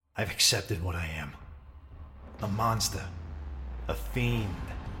I've accepted what I am. A monster. A fiend.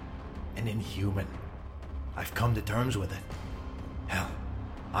 An inhuman. I've come to terms with it. Hell,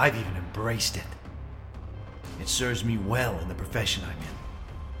 I've even embraced it. It serves me well in the profession I'm in,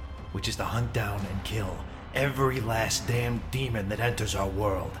 which is to hunt down and kill every last damn demon that enters our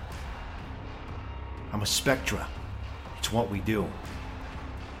world. I'm a Spectra. It's what we do.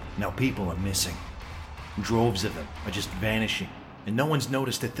 Now people are missing. Droves of them are just vanishing, and no one's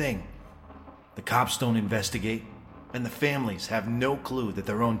noticed a thing. The cops don't investigate, and the families have no clue that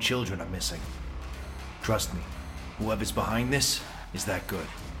their own children are missing. Trust me, whoever's behind this is that good.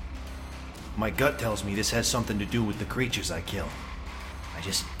 My gut tells me this has something to do with the creatures I kill. I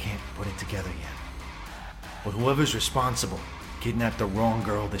just can't put it together yet. But whoever's responsible kidnapped the wrong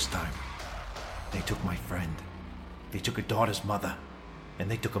girl this time. They took my friend. They took a daughter's mother. And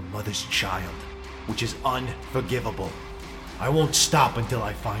they took a mother's child, which is unforgivable. I won't stop until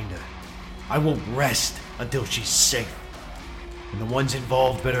I find her. I won't rest until she's safe. And the ones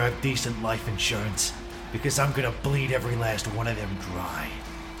involved better have decent life insurance, because I'm gonna bleed every last one of them dry.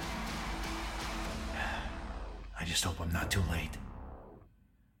 I just hope I'm not too late.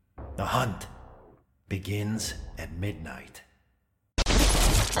 The hunt begins at midnight.